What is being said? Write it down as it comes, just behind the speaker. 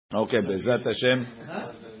Okay, Bezat Hashem.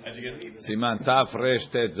 Siman Taf Resh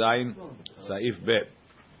Tet Zayin Saif Bet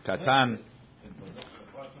Katan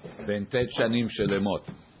Ben Tet Shanim Shelemot.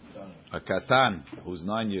 A Katan who's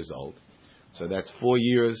 9 years old, so that's 4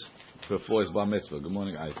 years before his bar mitzvah. Good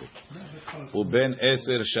morning, Isaac. Uben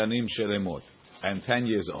Eser Shanim Shelemot, and 10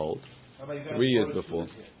 years old, 3 years before.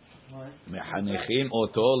 Mechanechim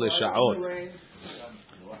Oto LeSha'ot.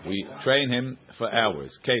 We train him for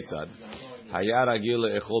hours. Ketzad. Hayar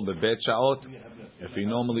Agil Echol Bebet Sha'ot. If he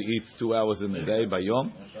normally eats 2 hours in the day by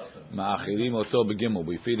Yom, Ma'achilim Oto Begimel.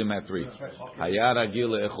 We feed him at 3. Hayar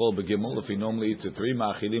Agil Echol Begimel. If he normally eats at 3,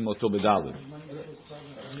 Ma'achilim Oto Bedalid.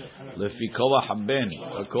 Lefi Koach Haben.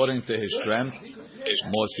 According to his strength,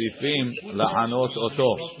 Mosifim La'anot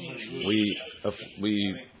Oto.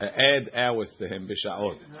 We add hours to him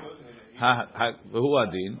b'sha'ot. V'hu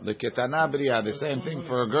adin leketana b'riyah. The same thing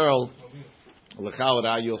for a girl.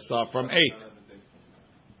 L'chaura, you'll start from 8.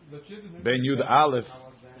 Ben Yud Aleph.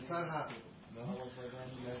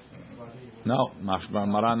 No,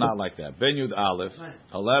 Maran not like that. Ben Yud Aleph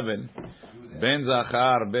 11. Ben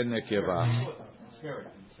Zachar Ben Nekeva.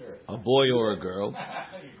 A boy or a girl.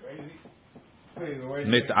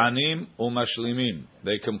 Mit'anim u'mashlimim.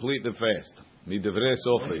 They complete the fast. Midivrei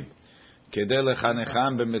Sofri. Kedei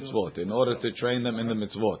lechanecham b'mitzvot. In order to train them in the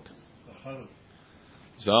mitzvot.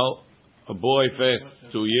 So, a boy fasts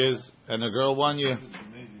 2 years and a girl 1 year.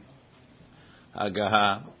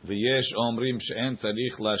 Hagaha v'yesh omrim she'en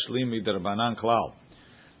tzarich lashlim midrabanan klal.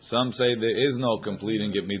 Some say there is no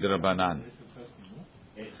completing it midrabanan.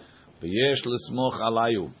 V'yesh l'smoch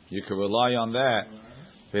alayu. You can rely on that.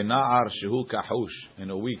 V'na'ar shehu kahush, in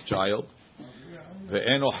a weak child.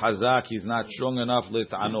 Ve'eno hazak, he's not strong enough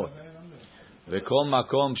lit'anot. Ve'kol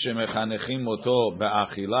makom shemechanechim oto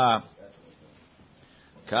ba'achila.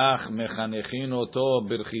 Kach mechanechin oto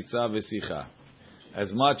birchitza v'sicha.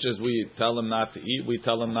 As much as we tell him not to eat, we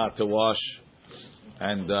tell him not to wash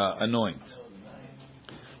and anoint.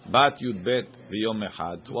 Bat Yud Bet v'yom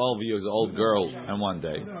echad, 12 years old girl and 1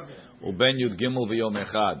 day. Uben Yud Gimel v'yom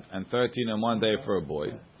echad, and 13 and 1 day for a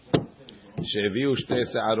boy. Sheviu shte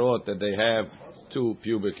se'arot, that they have 2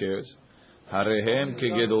 pubic hairs. Harehem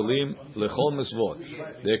kegedolim lechol mitzvot.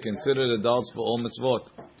 They're considered adults for all mitzvot.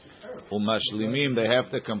 Umashlimim, they have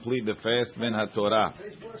to complete the fast min haTorah.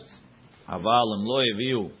 Aval im lo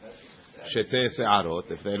yeviu shte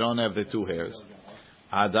se'arot, if they don't have the 2 hairs.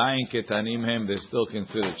 Adayin ketanim hem, they're still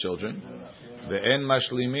considered children. Ve'en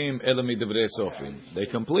mashlimim ela midivrei sofrim. They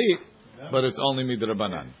complete, but it's only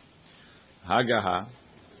midrabanan. Hagaha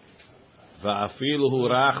va'afilu hu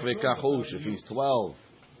rach ve'kachush. If he's 12,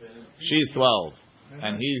 she's 12,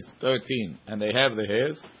 and he's 13, and they have the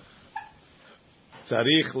hairs.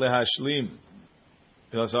 Tzarich lehashlim.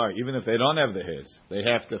 Oh, sorry, even if they don't have the hairs, they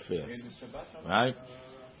have to fast. Right?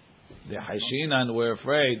 The Hashinan were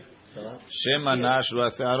afraid. Shema nashru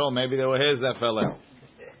asearo. Maybe there were hairs that fell out.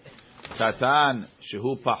 Katan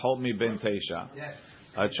shehu pachot mi ben teisha.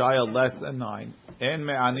 A child less than 9. En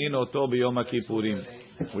me'anin oto b'yom kippurim.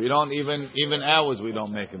 We don't even hours we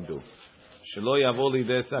don't make him do. Shelo yavo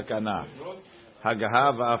lidei sakana.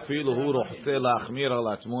 Hagaha va'afilu hu rochze la'achmir al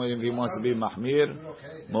atzmo. If he wants to be mahmir,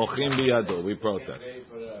 mochim biyado. We protest.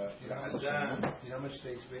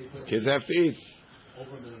 Kids have to eat.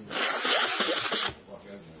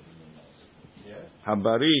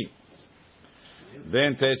 Habari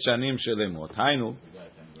ben tet shanim shelemot. Hainu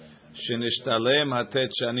shenishtalem hatet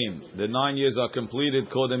shanim. The 9 years are completed.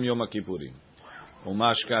 Kodem Yom Kippurim.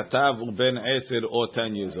 Umashkatav uben 10 or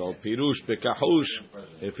 10 years old. Pirush bekahush.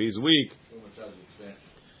 If he's weak,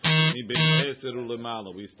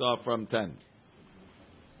 we start from 10.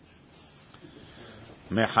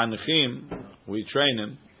 Mechanchim, we train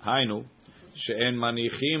him. Hainu she'en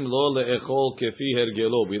manichim lo le'echol kefi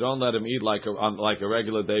hergelo. We don't let him eat like a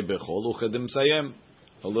regular day bechol. Uchedim sayem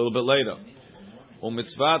a little bit later.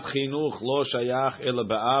 Umitzvat chinuch lo shayach ela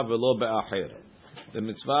ba'av velo ba'acher. The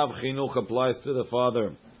mitzvah of chinuch applies to the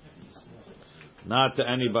father, not to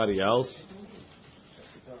anybody else.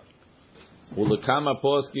 Ulekama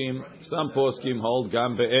poskim, some poskim hold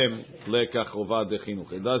gam be'em lekach chovad de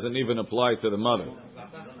chinuch. It doesn't even apply to the mother.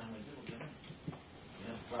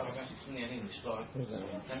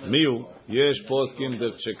 Miu yesh poskim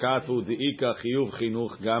de chekatu deika chiyuv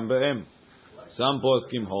chinuch gam be'em. Some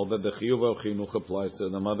poskim hold that the chiyuv of chinuch applies to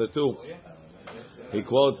the mother too. He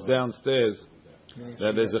quotes downstairs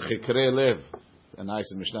that there's a chikrei lev. A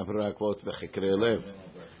nice Mishnah Berurah quotes the chikrei lev,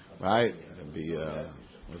 right?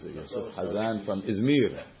 Was it Yosef Hazan from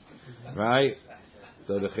Izmir, right?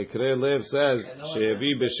 So the chikrei lev says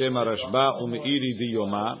she'evi b'shem harashba u'meiri di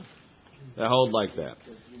yoma. They hold like that.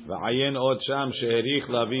 ועיין עוד שם שהעריך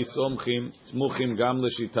להביא סמוכים גם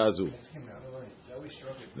לשיטה זו.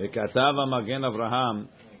 וכתב המגן אברהם,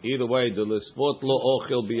 either way, the lespot lo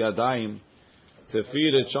ochel biyadayim, to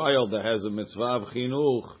feed a child that has a mitzvah of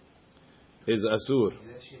chinuch is asur.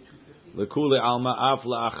 Lekule alma af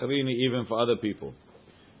la'achrini, even for other people.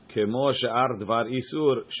 Kemo she'ar dvar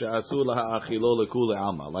isur she'asur laha achilo lekule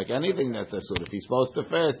alma. Like anything that's asur. If he's supposed to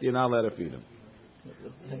fast, you're not allowed to feed him.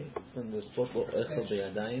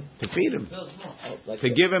 To feed him. To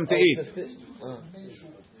give him to eat.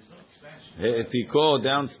 Etiko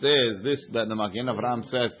downstairs, this that the Magen Avraham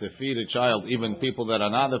says to feed a child, even people that are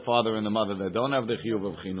not the father and the mother that don't have the chiyuv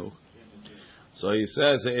of chinuch. So he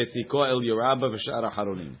says, Etiko el Yerabba v'shar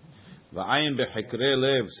haronim, v'ayin b'chekre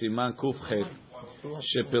lev siman kufchet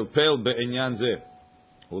shepilpel be'inyan zeh,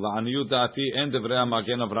 u'la'aniyut da'ati en devrei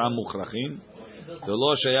Magen Avraham muchrachin,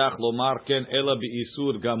 de'lo shayach lomar ken ela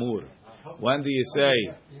bi'isur gamur. When do you say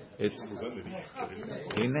it's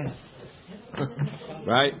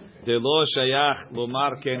right? Delo shayach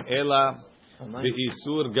lomar ken ela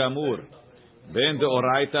beisur gamur ben de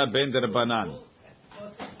oraita ben de rabanan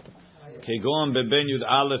kegon beben yud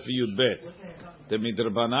alef yud bet de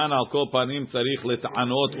midrabanan al kol panim tzarich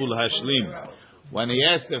letanot ul hashlim. When he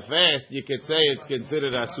has to fast, you could say it's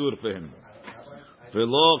considered asur for him.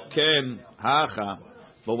 Velo ken hacha,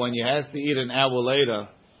 but when he has to eat an hour later,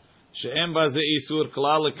 she'em baze isur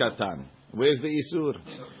klal katan. Where's the isur?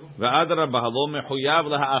 I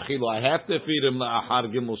have to feed him la'achar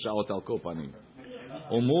gimel sha'ot al kopanim.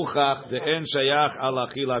 Umuchach de'en shayach al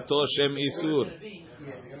achilato shem isur.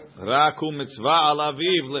 Rak hu mitzvah al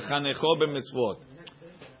aviv lechanecho b'mitzvot.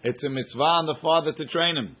 It's a mitzvah on the father to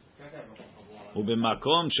train him.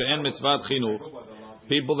 U'b'makom she'en mitzvat chinuch.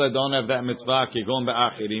 People that don't have that mitzvah kigon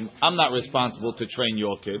be'achirim. I'm not responsible to train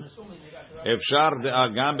your kid. Efshar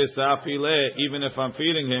de'agam b'sa'afileh, even if I'm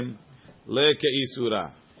feeding him, le'ke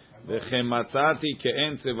isura. V'chematzati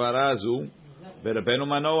ke'en tzevara zu v'Rabbeinu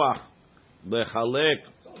Manoach lechalek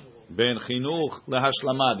ben chinuch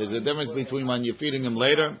lehashlama. There's a difference between when you're feeding him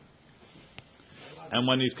later and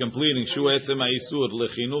when he's completing shu etzem ha'isur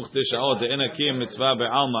lechinuch tishaot de'enakim mitzvah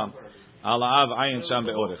be'alma al ha'av ayin sham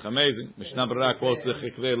be'orech. Amazing. Mishnah Berurah quotes the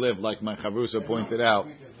Chikvei Lev, like my Chavrusa pointed out.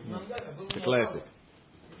 It's a classic.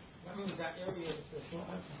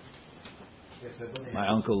 My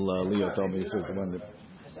uncle Leo told me, he says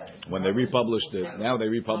when they republished it, now they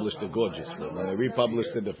republished it gorgeously. When they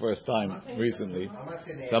republished it the first time recently,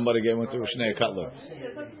 somebody gave it to Shnei Cutler.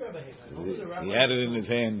 He had it in his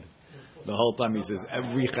hand the whole time. He says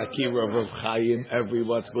every Chakira of Rav Chaim, every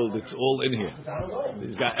what's called, it's all in here.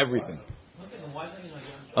 He's got everything.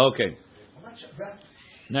 Okay.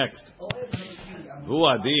 Next. Hu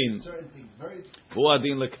adin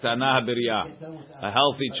lektana habiriyah, a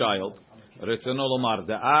healthy child. Retzono lomar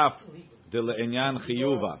da'af de le'inyan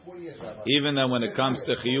chiyuva. Even then, when it comes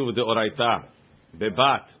to chiyuv de oraita,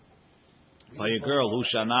 bebat, by a girl who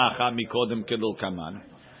shana achad mikodem kedol kaman,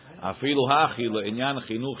 afilu hachi le'inyan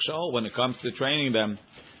chinuch sha'ol. When it comes to training them,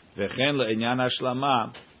 vechen le'inyan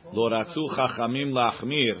hashlama, lo ratzu chachamim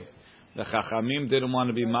la'achmir. The chachamim didn't want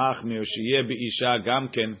to be machmir sheyeh be'isha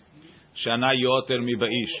gamken shana yoter mi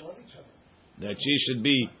ba'ish, that she should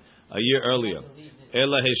be a year earlier.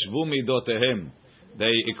 Ela heshvu midotehem.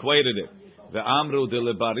 They equated it. Ve'amru de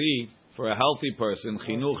lebari, for a healthy person,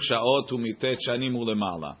 chinuch sha'ot umitet shanim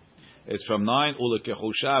ulemala. It's from 9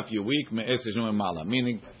 ulekechusha, if you're weak, me'esej ulemala.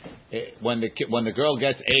 Meaning, when the girl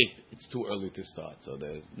gets 8, it's too early to start. So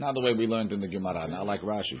not the way we learned in the Gemara, not like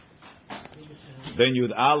Rashi. Ben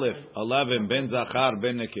Yud Aleph 11 ben zachar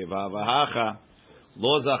ben nekeva v'hacha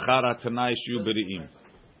lo zachar atanai shu beriim.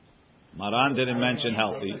 Maran didn't mention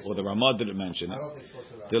healthy, or the Ramah didn't mention it.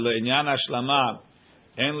 Le'inyan hashlama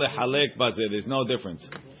en lehalek bazeh. There's no difference.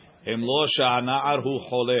 Em lo sha'ana'ar hu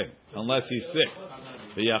choleh, unless he's sick.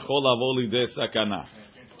 V'yachol avo lidei sakana.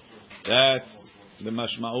 That's the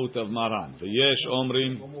mashma'ut of Maran. V'yesh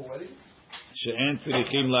omrim she'en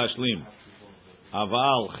tzirichim lashlim.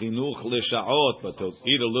 Aval chinuch l'sha'ot, but to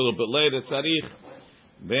eat a little bit later tzarich.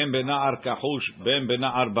 Ben bena'ar kahush, ben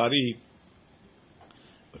bena'ar bari.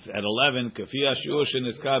 At 11, kafiyah shiur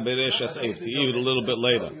shenizkar beresh has'eif, to eat a little bit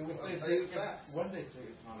later.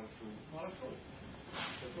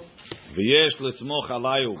 V'yesh l'smoch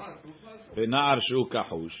alayu bena'ar shu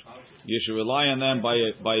kahush. You should rely on them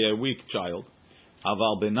by a weak child.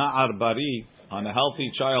 Aval bena'ar bari, on a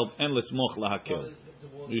healthy child, en l'smoch lahakel.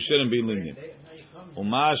 You shouldn't be lenient.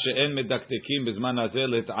 Uma she'en medaktekim b'zman hazeh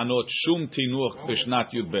let'anot shum tinuch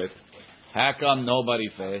b'shnat yudbet. How come nobody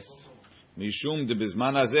fasts? Mishum de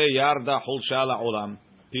bizman hazeh yarda hulsha la'olam.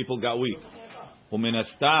 People got weak. Umin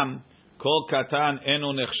hastam Kol katan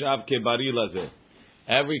eno nechshav kebari lazeh.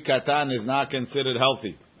 Every katan is not considered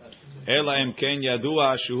healthy. Ela em ken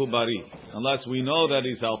yadua shuhu bari. Unless we know that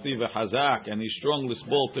he's healthy, v'chazak, and he's strong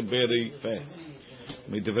l'sbol to bear the fast.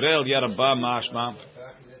 Midivrei yarabba mashma.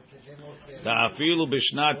 Da'afilu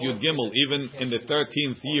b'shnat yud gimel, even in the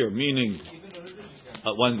 13th year, meaning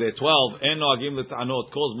when they're 12, eno agim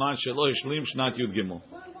l'ta'anot, kol zman shelo hishlim shnat yud gimel.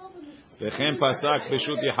 V'chem pasak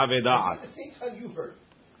b'shut yehave da'at.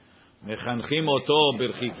 Mechanchim oto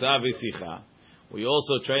b'rchitza v'sicha. We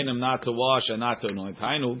also train him not to wash and not to anoint.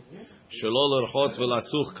 Hainu, shelo l'rchotz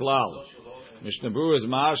v'lasuch klal. Mishnah Berurah is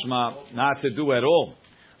mashma not to do at all.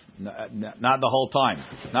 Not the whole time.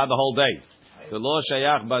 Not the whole day. Lo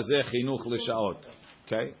shayach bazeh chinuch l'shaot.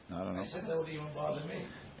 Okay? I don't know.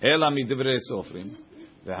 Ela midivrei sofrim.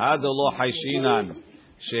 V'hada lo hayshinan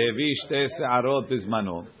she'evi shtei se'arot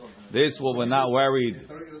bizmano. This what we're not worried.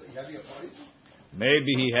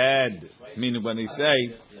 Maybe he had, meaning when he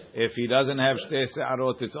say, if he doesn't have shtei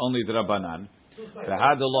se'arot, it's only drabanan.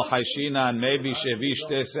 V'hada lo hayshinan, maybe she'evi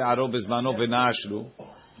shtei se'arot bizmano v'nashlu.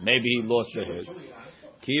 Maybe he lost his.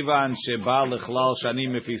 Kivan sheba lechlal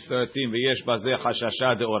shanim, if he's 13, v'yesh bazeh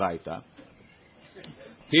hashasha deoraita.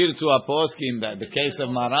 Tirtu aposkim, that the case of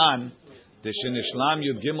Maran, the shenishlam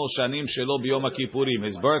yud gimel shanim shelo b'yom kippurim.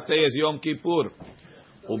 His birthday is Yom Kippur.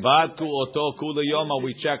 Ubadku oto kula yoma.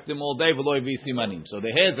 We checked him all day. V'lo hevi simanim. So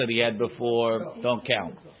the hairs that he had before don't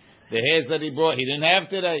count. The hairs that he brought, he didn't have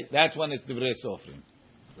today. That's when it's divrei sofrim.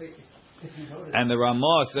 And the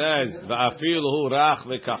Ramah says, va'afilu rach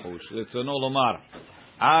v'kachush. Litzono lomar.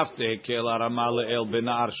 Even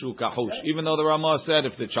though the Ramah said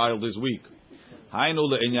if the child is weak, right?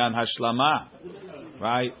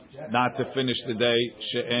 Not to finish the day,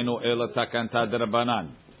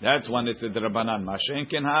 that's when it's a drabanan.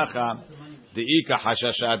 Mashenken hacha deika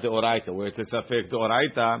hashasha deoraita, where it's a safek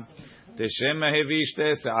deoraita. Teshem mehevi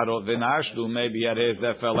shte se'arot v'nashlu, maybe he had hairs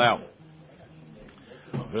that fell out.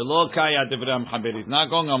 V'lo kaya divrei Mechaber. He's not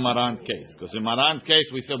going on Maran's case, because in Maran's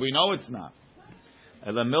case we said we know it's not.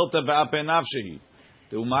 Ela milta ve'ape nafshehi.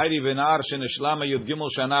 T'umayri v'nar sheneshlam yud gimel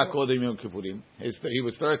shana kodem Yom Kippurim. He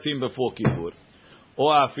was 13 before Kippur. O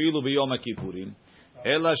afilu b'Yom Kippurim.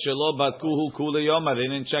 Ela shelo batkuhu kule yoma. They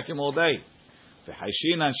didn't check him all day.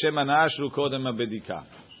 V'hayshin anshe manashlu kodem abedika.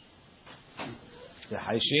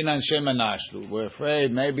 V'hayshin anshe manashlu. We're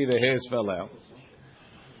afraid maybe the hairs fell out.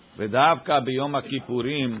 V'davka b'Yom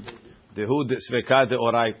Kippurim. Dehu sveka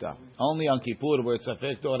deoraita. Only on Kippur where it's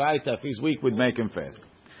safek deoraita. If he's weak, we'd make him fast.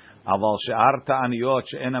 Aval she'ar ta'aniyot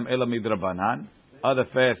she'enam ela midrabanan. Other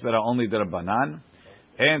fasts that are only drabanan.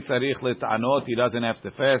 En tzarich leta'anot. He doesn't have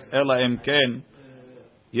to fast. Ela emken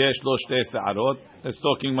yesh lo shtei se'arot. That's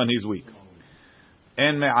talking when he's weak.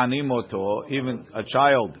 En me'anim oto. Even a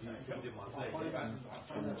child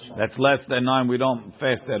that's less than 9, we don't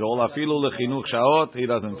fast at all. Afilu lechinuch shaot. He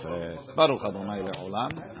doesn't fast. Baruch Adonai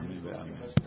le'olam. Amen.